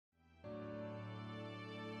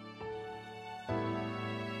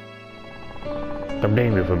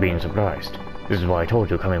blame you for being surprised. This is why I told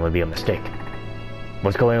you coming would be a mistake.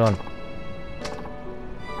 What's going on?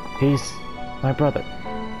 He's my brother.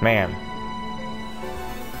 Man.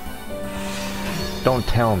 Don't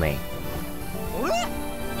tell me.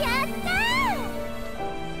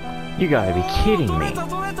 You gotta be kidding me.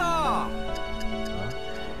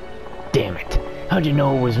 Damn it. How'd you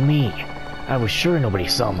know it was me? I was sure nobody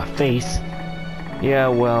saw my face. Yeah,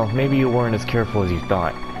 well, maybe you weren't as careful as you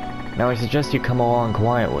thought. Now I suggest you come along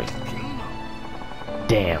quietly.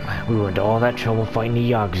 Damn, we went to all that trouble fighting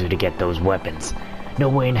the Yakuza to get those weapons. No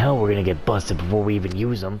way in hell we're gonna get busted before we even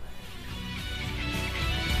use them.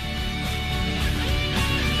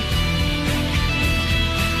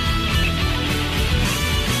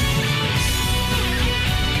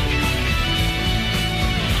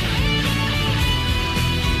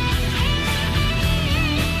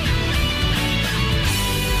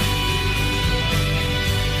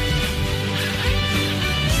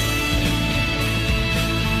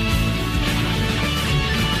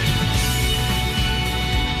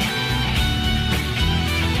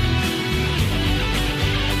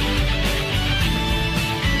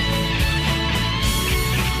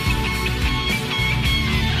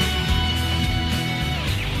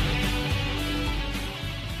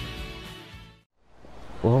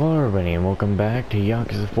 Well, hello everybody, and welcome back to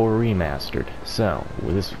Yakuza 4 Remastered. So,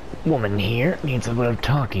 this woman here needs a bit of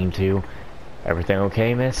talking to. Everything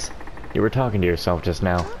okay, miss? You were talking to yourself just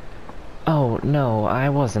now. Oh, no, I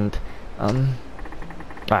wasn't.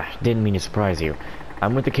 Didn't mean to surprise you.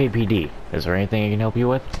 I'm with the KPD. Is there anything I can help you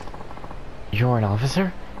with? You're an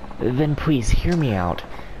officer? Then please, hear me out.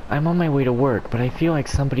 I'm on my way to work, but I feel like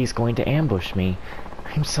somebody's going to ambush me.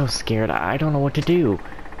 I'm so scared, I don't know what to do.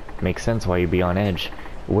 Makes sense why you'd be on edge.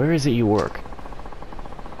 Where is it you work?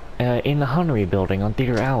 In the Hunnery building on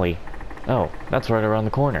Theater Alley. Oh, that's right around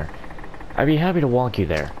the corner. I'd be happy to walk you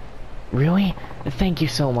there. Really? Thank you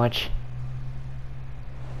so much.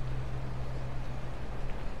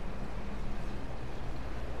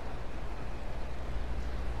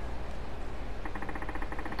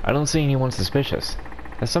 I don't see anyone suspicious.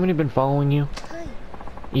 Has somebody been following you?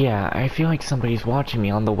 Yeah, I feel like somebody's watching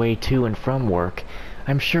me on the way to and from work.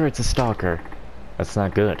 I'm sure it's a stalker. That's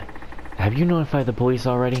not good. Have you notified the police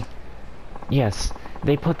already? Yes,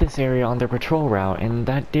 they put this area on their patrol route, and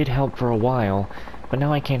that did help for a while, but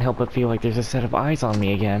now I can't help but feel like there's a set of eyes on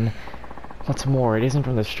me again. What's more, it isn't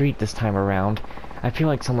from the street this time around. I feel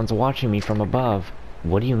like someone's watching me from above.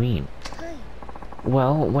 What do you mean?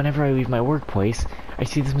 Well, whenever I leave my workplace, I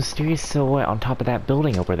see this mysterious silhouette on top of that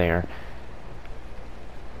building over there.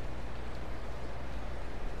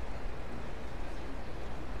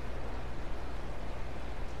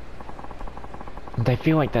 And I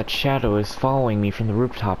feel like that shadow is following me from the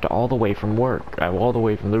rooftop to all the way from work. All the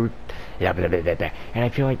way from the roof. And I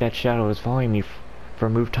feel like that shadow is following me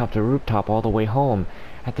from rooftop to rooftop all the way home.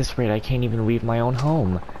 At this rate, I can't even leave my own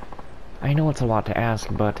home. I know it's a lot to ask,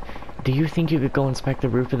 but do you think you could go inspect the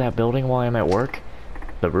roof of that building while I'm at work?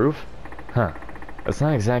 The roof? Huh. It's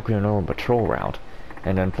not exactly a normal patrol route.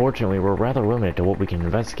 And unfortunately, we're rather limited to what we can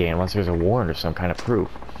investigate unless there's a warrant or some kind of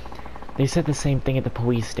proof. They said the same thing at the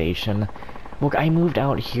police station. Look, I moved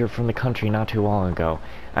out here from the country not too long ago.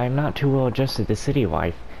 I am not too well adjusted to city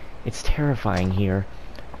life. It's terrifying here.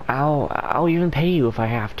 I'll even pay you if I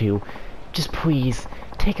have to. Just please,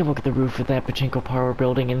 take a look at the roof of that pachinko parlor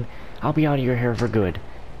building and I'll be out of your hair for good.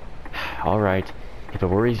 Alright, if it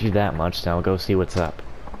worries you that much, then I'll go see what's up.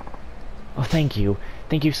 Oh, thank you.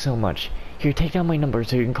 Thank you so much. Here, take down my number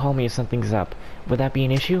so you can call me if something's up. Would that be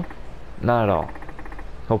an issue? Not at all.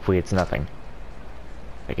 Hopefully it's nothing.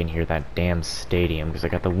 I can hear that damn stadium because I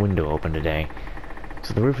got the window open today.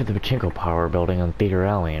 So the roof of the pachinko power building on Theater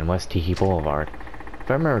Alley and West Teehee Boulevard. If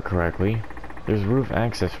I remember correctly, there's roof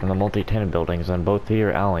access from the multi-tenant buildings on both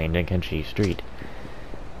Theater Alley and Denkenshi Street.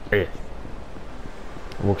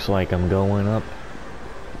 Looks like I'm going up.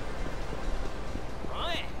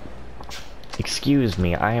 Excuse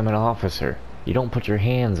me, I am an officer. You don't put your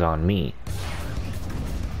hands on me.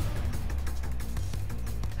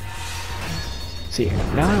 See,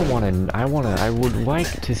 now I would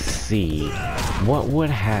like to see what would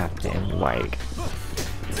happen, like,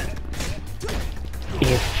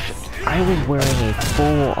 if I was wearing a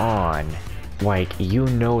full-on, like, you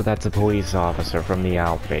know that's a police officer from the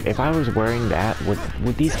outfit. If I was wearing that,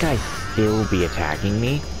 would these guys still be attacking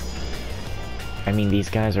me? I mean, these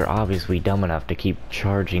guys are obviously dumb enough to keep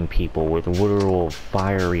charging people with literal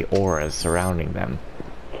fiery auras surrounding them.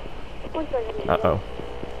 Uh-oh.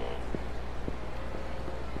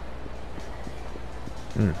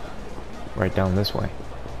 Right down this way.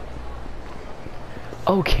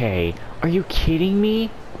 Okay, are you kidding me?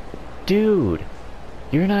 Dude,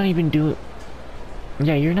 you're not even doing...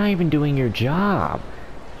 Yeah, you're not even doing your job.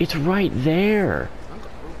 It's right there.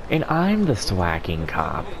 And I'm the swacking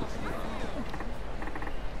cop.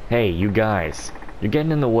 Hey, you guys. You're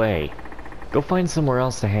getting in the way. Go find somewhere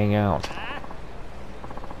else to hang out.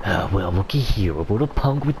 Well, looky here. A little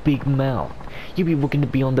punk with big mouth. You be looking to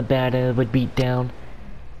be on the bad end of a beatdown?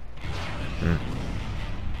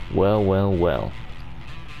 Well, well, well.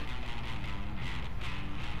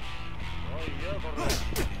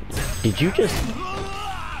 Did you just...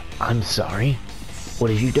 I'm sorry. What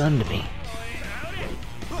have you done to me?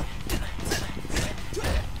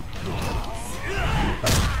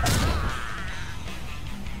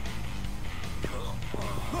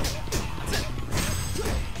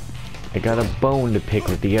 I got a bone to pick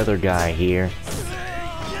with the other guy here.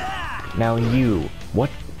 Now you, what?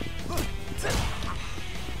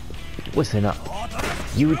 Listen up.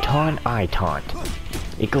 You taunt, I taunt.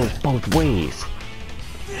 It goes both ways.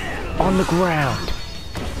 On the ground!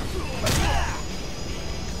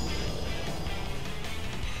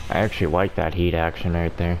 I actually like that heat action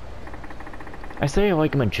right there. I say I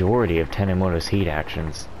like a majority of Tenemoto's heat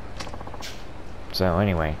actions. So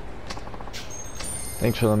anyway.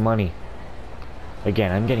 Thanks for the money.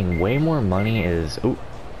 Again, I'm getting way more money as... Ooh.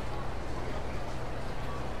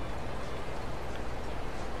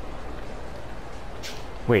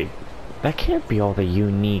 Wait, that can't be all the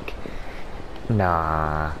unique...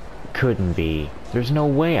 Nah, couldn't be. There's no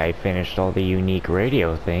way I finished all the unique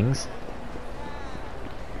radio things.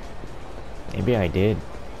 Maybe I did.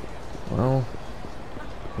 Well,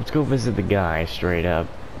 let's go visit the guy straight up.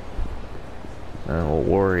 And we'll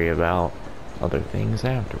worry about other things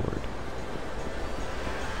afterward.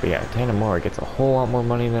 But yeah, Tanemura gets a whole lot more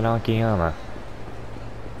money than Akiyama.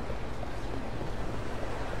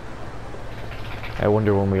 I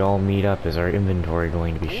wonder when we all meet up, is our inventory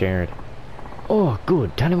going to be shared? Oh,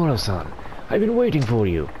 good, Tanemura-san. I've been waiting for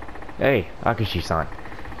you. Hey, Akashi-san.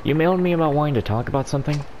 You mailed me about wanting to talk about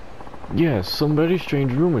something? Yes, some very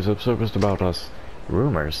strange rumors have surfaced about us.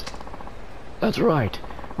 Rumors? That's right.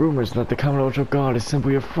 Rumors that the Kamurocho Guard is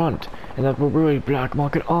simply a front, and that we're really black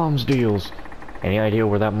market arms deals. Any idea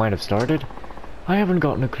where that might have started? I haven't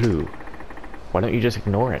gotten a clue. Why don't you just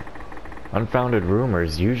ignore it? Unfounded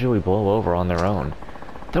rumors usually blow over on their own.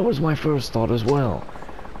 That was my first thought as well.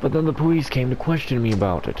 But then the police came to question me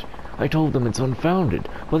about it. I told them it's unfounded,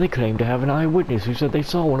 but they claimed to have an eyewitness who said they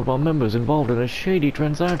saw one of our members involved in a shady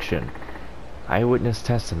transaction. Eyewitness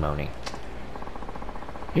testimony.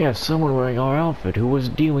 Yes, someone wearing our outfit who was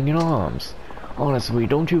dealing in arms. Honestly,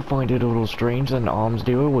 don't you find it a little strange that an arms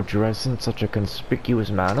dealer would dress in such a conspicuous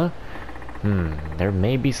manner? There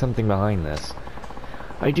may be something behind this.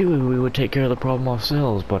 Ideally, we would take care of the problem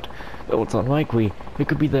ourselves, but though it's unlikely, it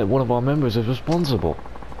could be that one of our members is responsible.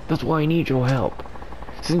 That's why I need your help.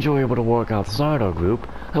 Since you're able to work outside our group,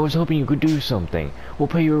 I was hoping you could do something. We'll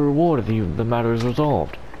pay you a reward if the matter is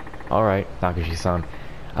resolved. Alright, Takashi-san.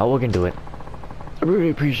 I'll look into it. I really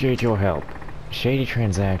appreciate your help. Shady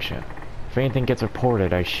transaction. If anything gets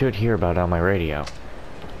reported, I should hear about it on my radio.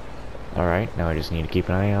 Alright, now I just need to keep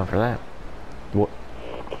an eye out for that. What?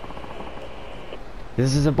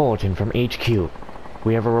 This is a bulletin from HQ.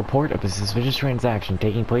 We have a report of a suspicious transaction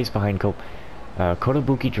taking place behind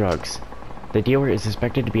Kotobuki Drugs. The dealer is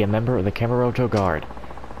suspected to be a member of the Kamurocho Guard.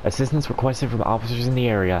 Assistance requested from officers in the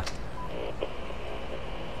area.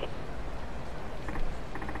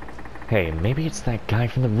 Hey, maybe it's that guy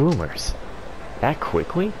from the rumors. That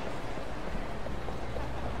quickly?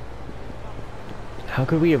 How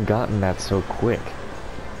could we have gotten that so quick?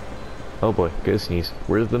 Oh boy, go sneeze.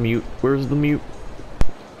 Where's the mute? Where's the mute?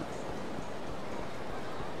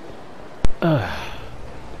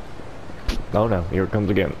 Oh no, here it comes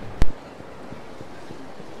again.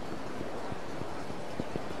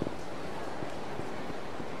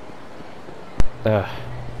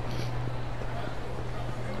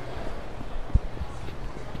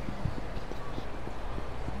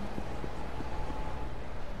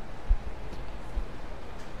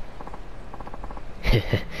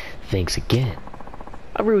 Thanks again.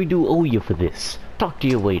 I really do owe you for this. Talk to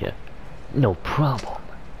you later. No problem.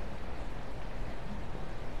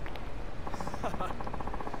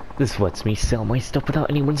 This lets me sell my stuff without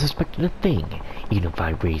anyone suspecting a thing. Even if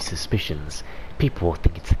I raise suspicions, people will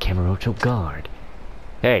think it's the Kamurocho Guard.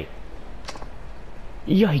 Hey.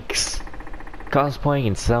 Yikes. Cosplaying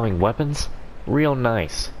and selling weapons? Real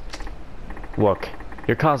nice. Look,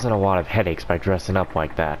 you're causing a lot of headaches by dressing up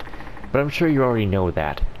like that. But I'm sure you already know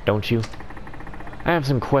that, don't you? I have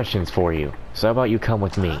some questions for you, so how about you come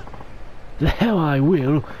with me? The hell I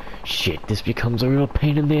will! Shit, this becomes a real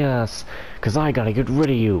pain in the ass, 'cause I gotta get rid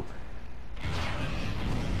of you.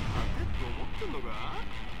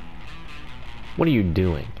 What are you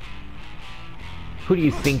doing? Who do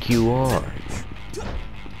you think you are?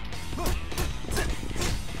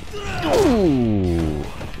 Ooh!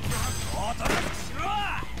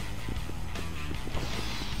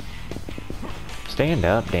 Stand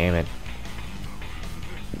up, damn it.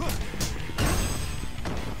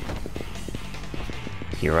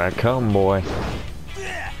 Here I come, boy.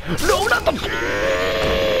 No, not the...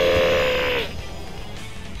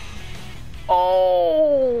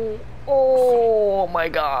 Oh! Oh my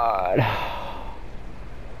god.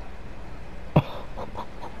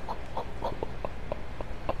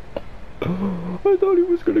 I thought he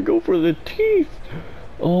was gonna go for the teeth.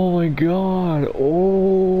 Oh my god.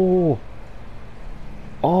 Oh.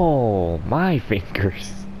 Oh, my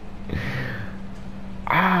fingers.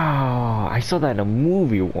 Ah, I saw that in a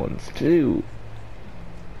movie once too.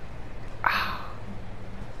 Ah.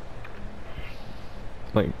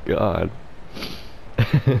 My god.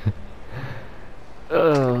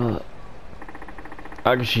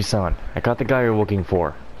 Agashi-san, I got the guy you're looking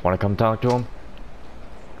for. Wanna come talk to him?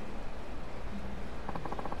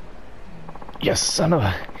 Yes, son of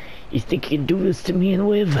a... You think you can do this to me and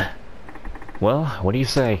live? Well, what do you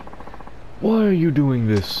say? Why are you doing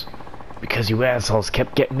this? Because you assholes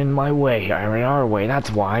kept getting in my way, or in our way,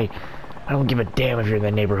 that's why. I don't give a damn if you're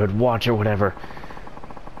the neighborhood watch or whatever.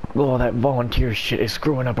 All that volunteer shit is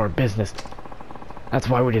screwing up our business. That's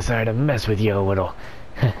why we decided to mess with you a little.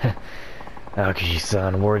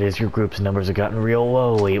 Akashi-san, word is your group's numbers have gotten real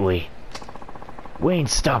low lately. We ain't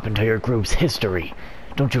stopping till your group's history.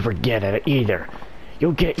 Don't you forget it either.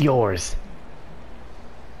 You'll get yours.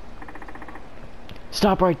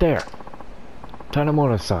 Stop right there.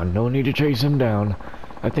 Tanemura-san, no need to chase him down.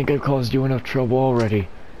 I think I've caused you enough trouble already.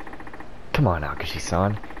 Come on,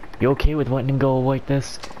 Akashi-san. You okay with letting him go like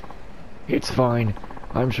this? It's fine.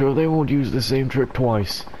 I'm sure they won't use the same trick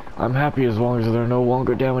twice. I'm happy as long as they're no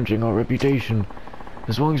longer damaging our reputation.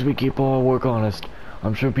 As long as we keep all our work honest,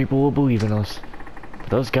 I'm sure people will believe in us. But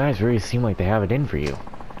those guys really seem like they have it in for you.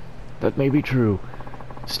 That may be true.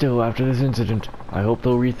 Still, after this incident, I hope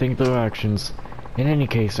they'll rethink their actions. In any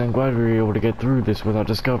case, I'm glad we were able to get through this without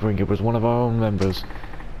discovering it was one of our own members.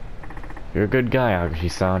 You're a good guy,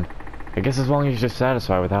 Akashi-san. I guess as long as you're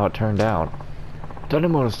satisfied with how it turned out.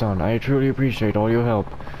 Tanemura-san, I truly appreciate all your help.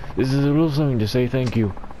 This is a real something to say thank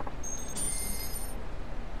you.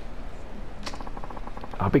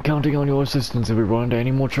 I'll be counting on your assistance if we run into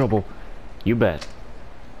any more trouble. You bet.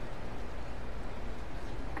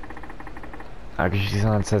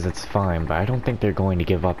 Akashi-san says it's fine, but I don't think they're going to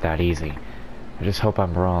give up that easy. I just hope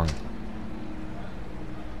I'm wrong.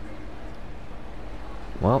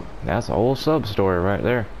 Well, that's a whole sub-story right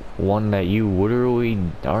there. One that you literally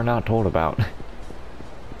are not told about.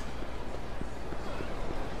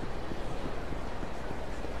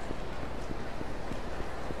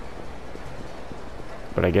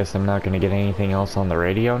 But I guess I'm not going to get anything else on the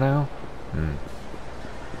radio now?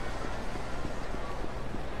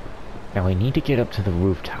 Now we need to get up to the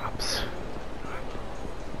rooftops.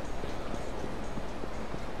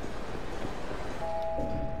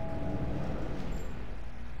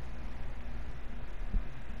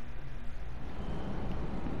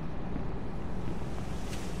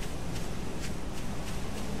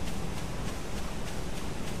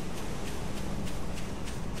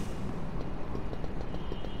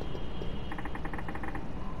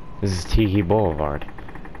 This is Tiki Boulevard.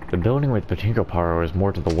 The building with pachinko parlor is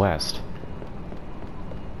more to the west.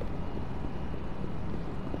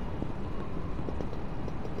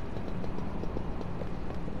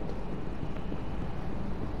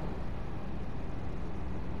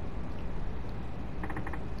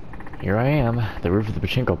 Here I am, the roof of the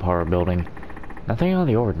pachinko parlor building. Nothing out of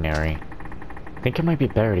the ordinary. I think it might be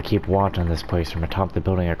better to keep watch on this place from atop the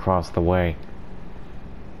building across the way.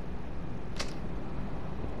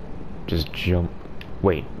 Just jump.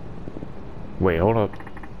 Wait, hold up.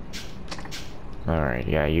 Alright,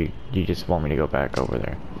 yeah, you just want me to go back over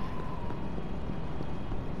there.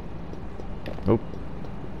 Oop.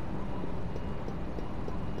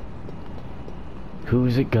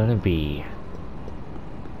 Who's it gonna be?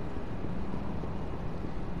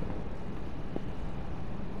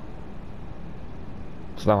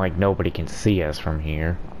 It's not like nobody can see us from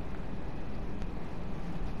here.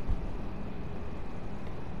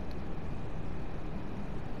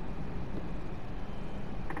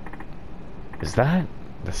 Is that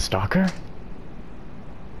the stalker?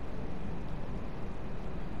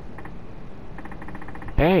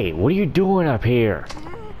 Hey, what are you doing up here?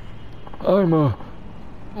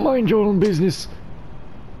 Mind your own business.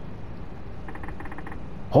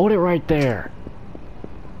 Hold it right there.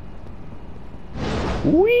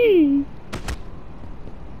 Whee!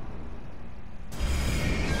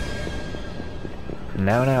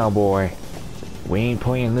 Now, boy. We ain't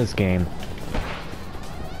playing this game.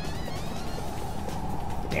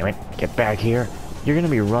 Damn it, get back here. You're gonna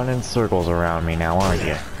be running circles around me now, aren't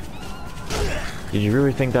you? Did you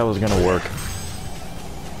really think that was gonna work?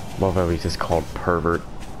 Love how he's just called pervert.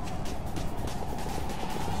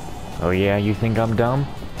 Oh yeah, you think I'm dumb?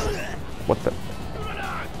 What the?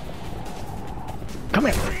 Come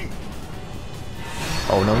here!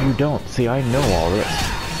 Oh no you don't. See, I know all this.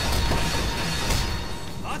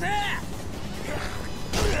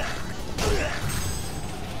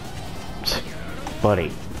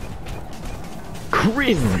 Buddy.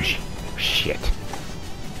 Cringe! Shit.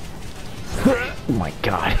 Oh my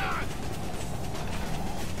god.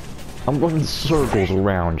 I'm running circles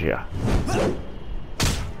around you.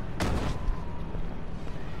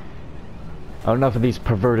 Enough of these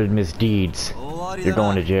perverted misdeeds. You're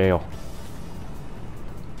going to jail.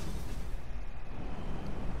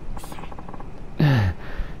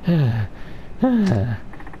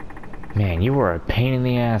 Man, you were a pain in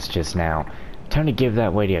the ass just now. Time to give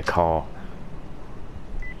that lady a call.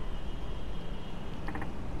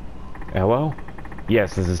 Hello?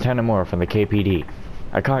 Yes, this is Tanamura from the KPD.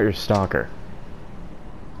 I caught your stalker.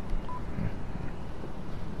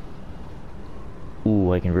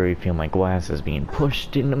 Ooh, I can really feel my glasses being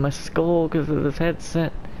pushed into my skull because of this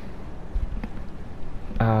headset.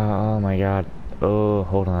 Oh my god. Oh,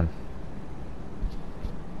 hold on.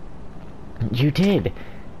 You did!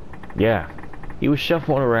 Yeah. He was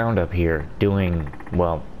shuffling around up here, doing,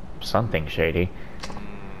 well, something shady.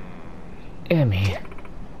 Emmy,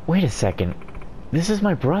 wait a second. This is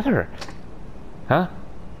my brother. Huh?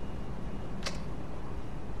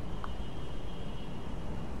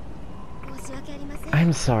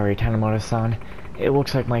 I'm sorry, Tanamura-san. It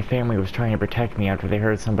looks like my family was trying to protect me after they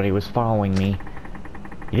heard somebody was following me.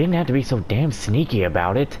 You didn't have to be so damn sneaky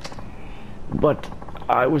about it. But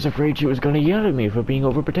I was afraid she was gonna yell at me for being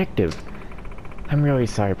overprotective. I'm really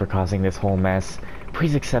sorry for causing this whole mess.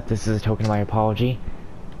 Please accept this as a token of my apology.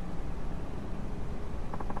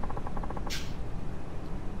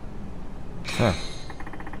 Huh.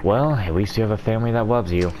 Well, at least you have a family that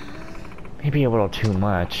loves you. Maybe a little too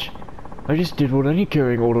much. I just did what any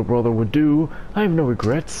caring older brother would do. I have no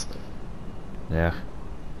regrets. Yeah.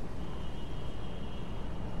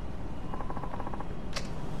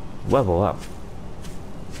 Level up.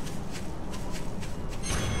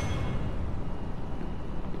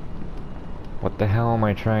 What the hell am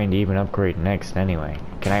I trying to even upgrade next anyway?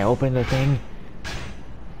 Can I open the thing?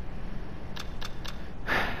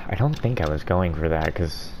 I don't think I was going for that,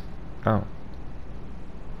 cause... Oh.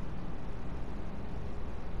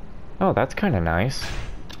 Oh, that's kinda nice.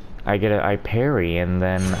 I parry and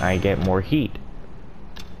then I get more heat.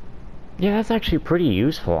 Yeah, that's actually pretty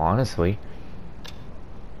useful, honestly.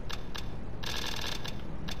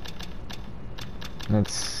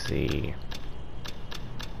 Let's see...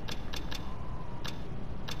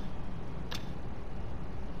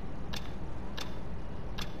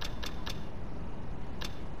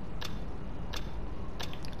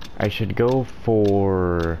 I should go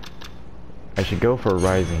for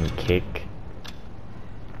rising kick.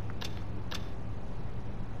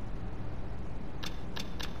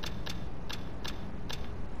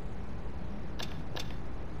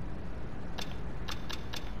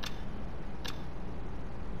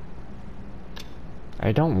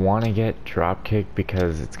 I don't want to get drop kick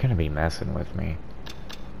because it's gonna be messing with me.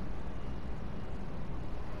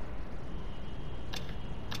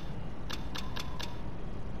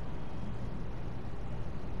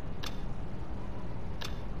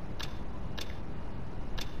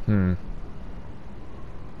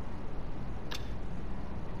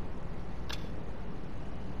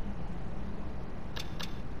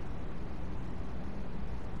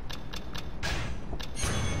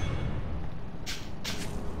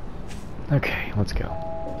 Okay, let's go.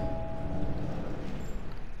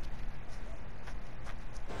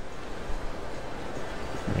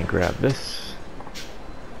 Let me grab this.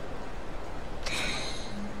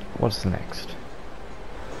 What's next?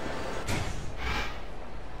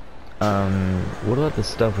 What about the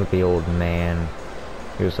stuff with the old man?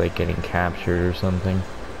 He was like getting captured or something.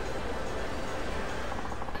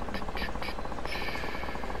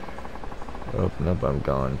 Oh, nope, I'm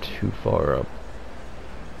gone too far up.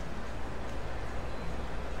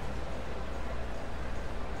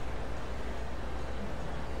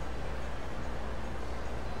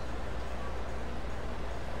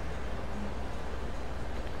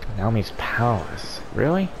 Naomi's palace.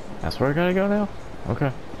 Really? That's where I gotta go now?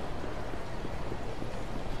 Okay.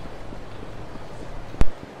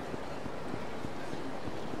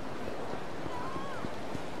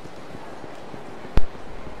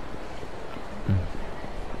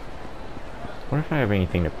 What if I have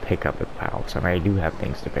anything to pick up at the palace? I mean, I do have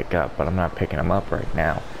things to pick up, but I'm not picking them up right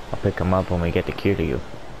now. I'll pick them up when we get to Kiryu.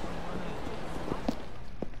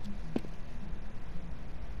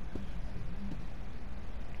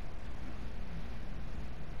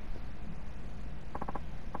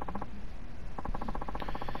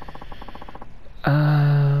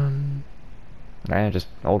 Just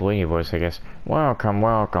old lady voice, I guess. Welcome,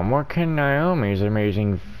 welcome. What can Naomi's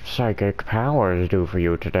amazing psychic powers do for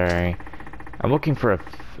you today? I'm looking for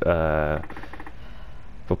a,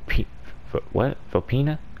 what?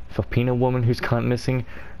 Filipina woman who's gone missing?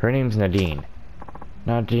 Her name's Nadine.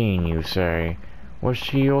 Nadine, you say? Was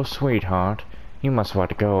she your sweetheart? You must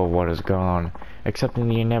let go of what is gone. Accepting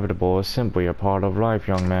the inevitable is simply a part of life,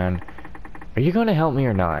 young man. Are you going to help me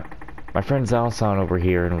or not? My friend Zalsan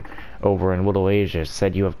over in Little Asia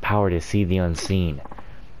said you have power to see the unseen.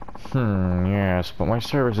 Yes, but my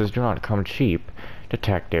services do not come cheap,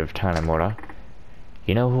 Detective Tanemura.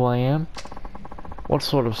 You know who I am? What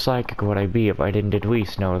sort of psychic would I be if I didn't at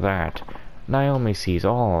least know that? Naomi sees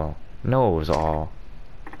all, knows all.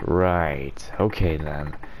 Right, okay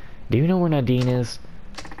then. Do you know where Nadine is?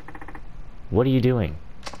 What are you doing?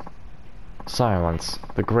 Silence.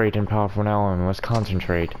 The great and powerful Naomi must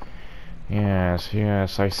concentrate.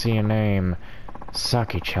 Yes, I see a name.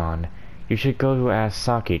 Saki-chan. You should go to ask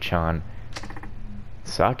Saki-chan.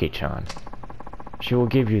 Saki-chan? She will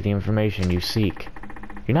give you the information you seek.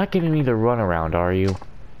 You're not giving me the runaround, are you?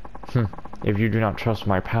 If you do not trust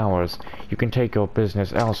my powers, you can take your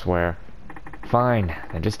business elsewhere. Fine,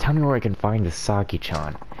 then just tell me where I can find the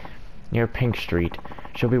Saki-chan. Near Pink Street.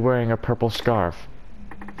 She'll be wearing a purple scarf.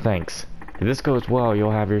 Thanks. If this goes well,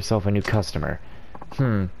 you'll have yourself a new customer.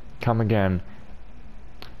 Come again.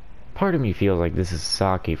 Part of me feels like this is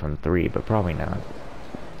Saki from 3, but probably not.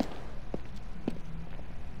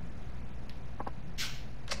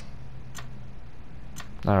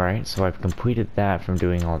 Alright, so I've completed that from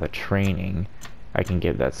doing all the training. I can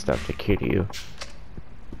give that stuff to Kiryu.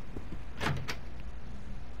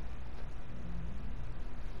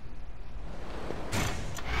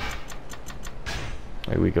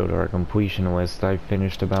 Like we go to our completion list. I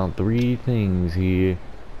finished about 3 things here.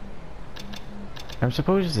 I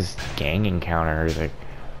suppose this gang encounter is a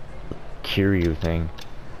Kiryu thing.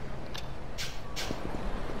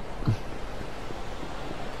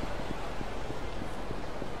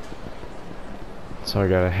 So I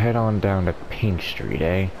gotta head on down to Pink Street,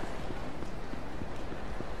 eh?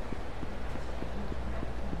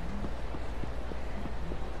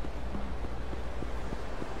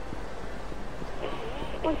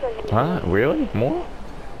 Huh? Really? More?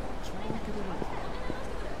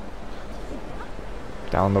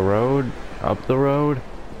 Down the road? Up the road?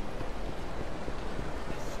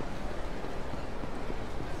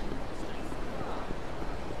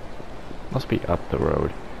 Must be up the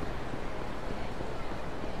road.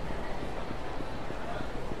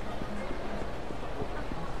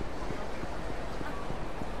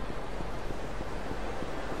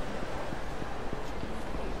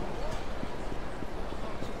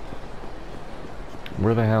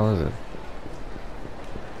 Where the hell is it?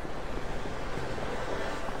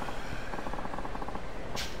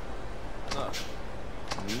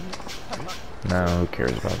 No, who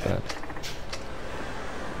cares about that?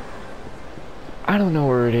 I don't know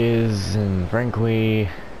where it is, and frankly,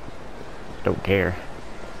 don't care.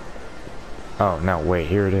 Oh, no, wait,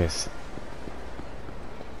 here it is.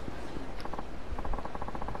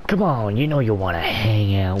 Come on, you know you want to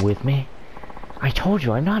hang out with me. I told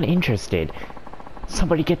you, I'm not interested.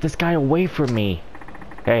 Somebody get this guy away from me.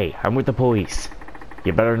 Hey, I'm with the police.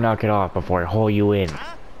 You better knock it off before I haul you in.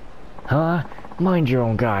 Huh? Mind your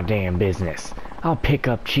own goddamn business. I'll pick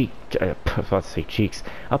up cheeks.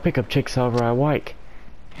 I'll pick up chicks however I like.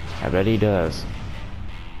 I bet he does.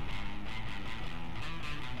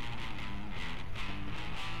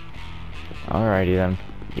 Alrighty then.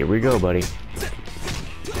 Here we go, buddy.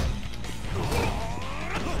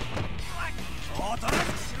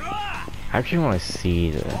 I actually want to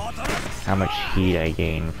see how much heat I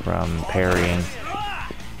gain from parrying.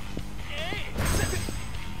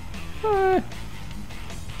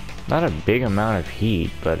 Not a big amount of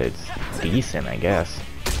heat, but it's decent, I guess.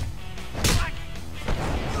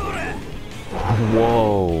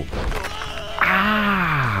 Whoa.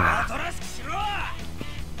 Ah!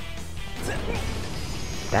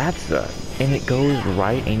 That's and it goes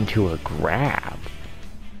right into a grab.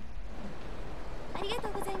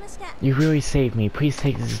 You really saved me. Please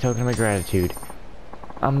take this as a token of my gratitude.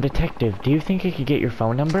 Detective, do you think I could get your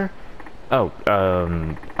phone number? Oh,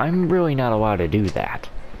 I'm really not allowed to do that.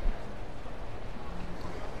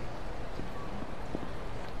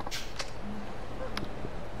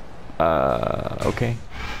 Okay.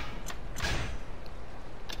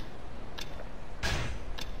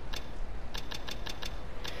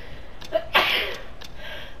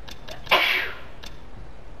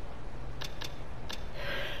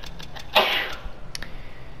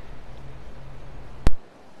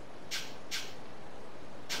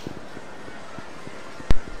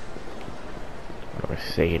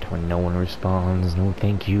 Say it when no one responds. No,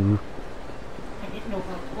 thank you. I didn't know if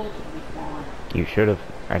I was supposed to respond. You should have.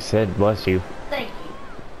 I said, bless you. Thank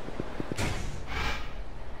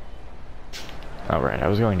you. Alright, I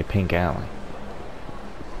was going to Pink Alley.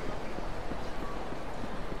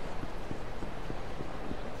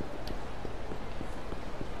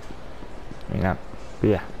 I mean,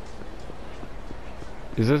 yeah.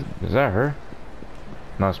 Is that her?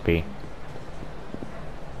 Must be.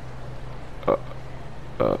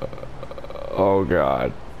 Oh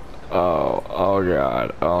god. Oh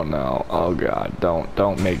god. Oh no. Oh god.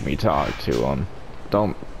 Don't make me talk to him.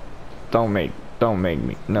 Don't make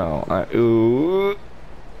me. No. Ooh.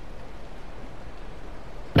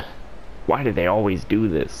 Why do they always do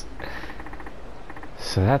this?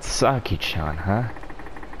 So that's Saki-chan, huh?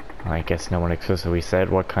 I guess no one explicitly said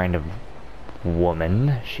what kind of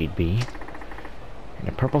woman she'd be. And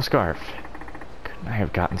a purple scarf. Couldn't I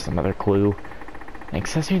have gotten some other clue? An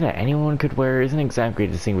accessory that anyone could wear isn't exactly a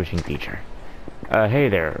distinguishing feature. Hey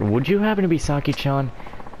there, would you happen to be Saki-chan?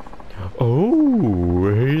 Oh,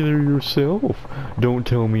 hey there yourself. Don't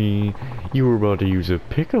tell me you were about to use a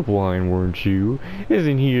pickup line, weren't you?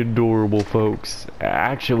 Isn't he adorable, folks?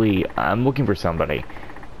 Actually, I'm looking for somebody.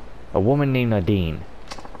 A woman named Nadine.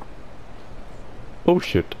 Oh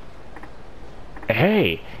shit.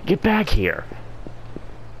 Hey, get back here.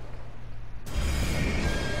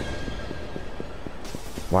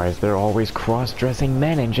 Why is there always cross-dressing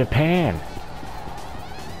men in Japan?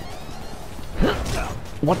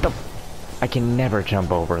 What the? I can never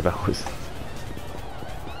jump over those.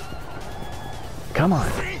 Come on.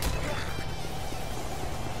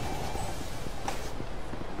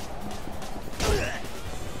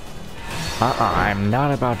 I'm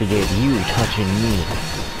not about to get you touching me.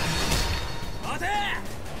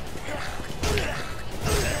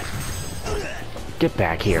 Get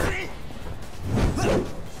back here.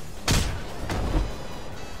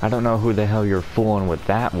 I don't know who the hell you're fooling with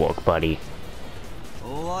that look, buddy.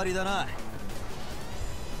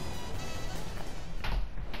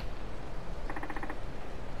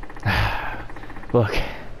 Look,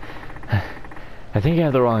 I think you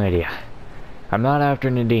have the wrong idea. I'm not after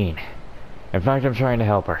Nadine. In fact, I'm trying to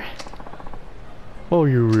help her. Oh,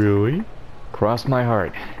 you really? Cross my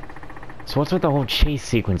heart. So what's with the whole chase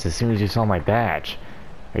sequence as soon as you saw my badge?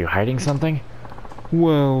 Are you hiding something?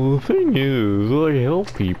 Well, the thing is, I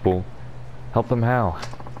help people. Help them how?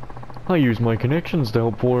 I use my connections to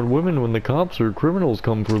help foreign women when the cops or criminals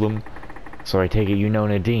come for them. So I take it you know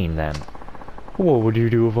Nadine, then? What would you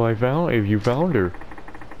do if you found her?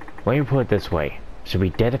 Let me put it this way. She'll be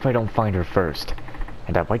dead if I don't find her first.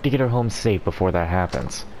 And I'd like to get her home safe before that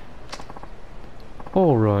happens.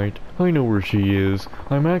 Alright, I know where she is.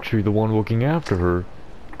 I'm actually the one looking after her.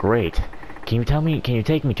 Great. Can you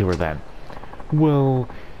take me to her then? Well,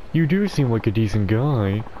 you do seem like a decent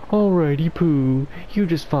guy. Alrighty, Pooh. You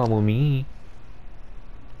just follow me.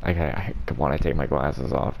 Okay, I want to take my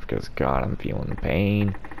glasses off because, God, I'm feeling the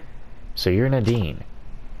pain. So you're Nadine?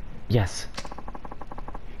 Yes.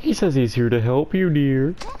 He says he's here to help you,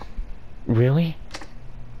 dear. Really?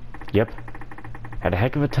 Yep. Had a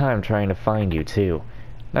heck of a time trying to find you, too.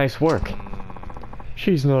 Nice work.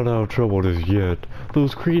 She's not out of trouble as yet.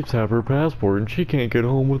 Those creeps have her passport and she can't get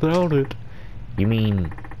home without it. You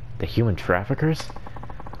mean the human traffickers?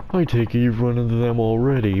 I take it you've run into them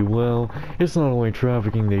already. Well, it's not only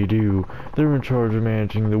trafficking they do. They're in charge of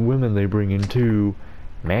managing the women they bring in, too.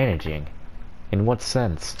 Managing? In what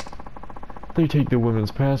sense? They take the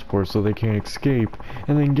women's passports so they can't escape,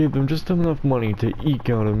 and then give them just enough money to eke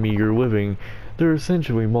out a meager living. They're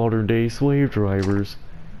essentially modern-day slave drivers.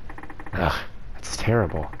 Ugh, that's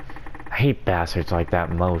terrible. I hate bastards like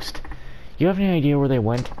that most. You have any idea where they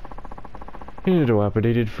went? In a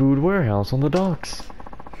dilapidated food warehouse on the docks.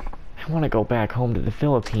 I want to go back home to the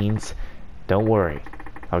Philippines. Don't worry.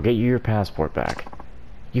 I'll get you your passport back.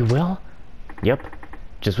 You will? Yep.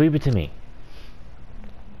 Just leave it to me.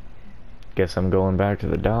 Guess I'm going back to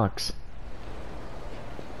the docks.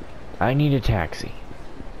 I need a taxi.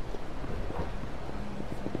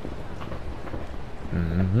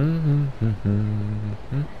 The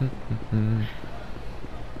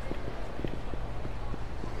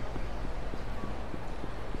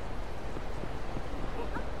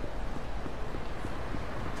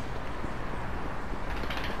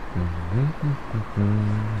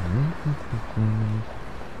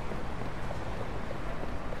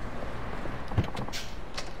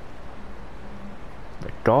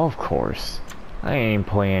golf course? I ain't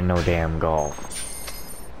playing no damn golf.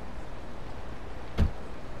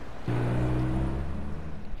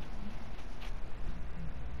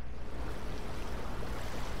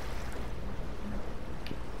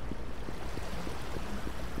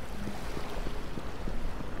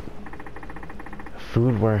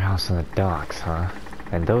 Food warehouse on the docks, huh?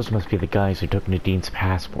 And those must be the guys who took Nadine's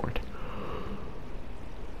passport.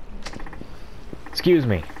 Excuse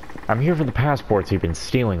me. I'm here for the passports you've been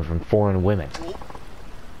stealing from foreign women.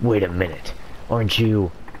 Wait a minute. Aren't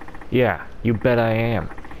you... Yeah, you bet I am.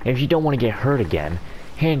 And if you don't want to get hurt again,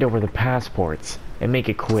 hand over the passports, and make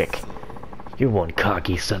it quick. You're one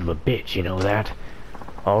cocky son of a bitch, you know that?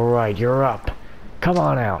 Alright, you're up. Come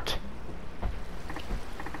on out.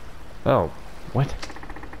 Oh, what?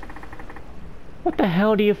 What the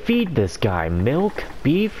hell do you feed this guy? Milk?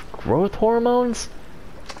 Beef? Growth hormones?